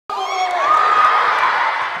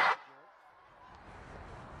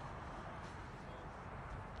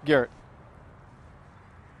Garrett.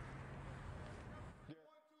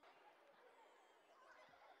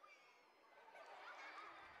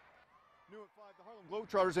 New at 5, the Harlem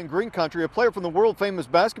Globetrotters in green country. A player from the world-famous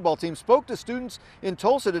basketball team spoke to students in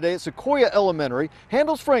Tulsa today at Sequoia Elementary.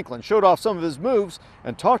 Handles Franklin showed off some of his moves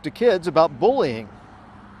and talked to kids about bullying.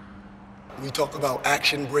 We talk about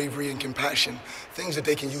action, bravery, and compassion, things that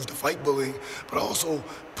they can use to fight bullying, but also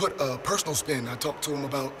put a personal spin. I talk to them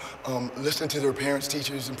about listening to their parents,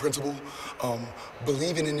 teachers, and principal,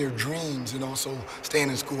 believing in their dreams, and also staying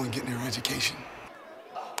in school and getting their education.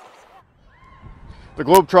 The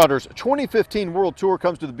Globetrotters' 2015 World Tour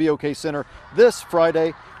comes to the BOK Center this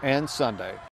Friday and Sunday.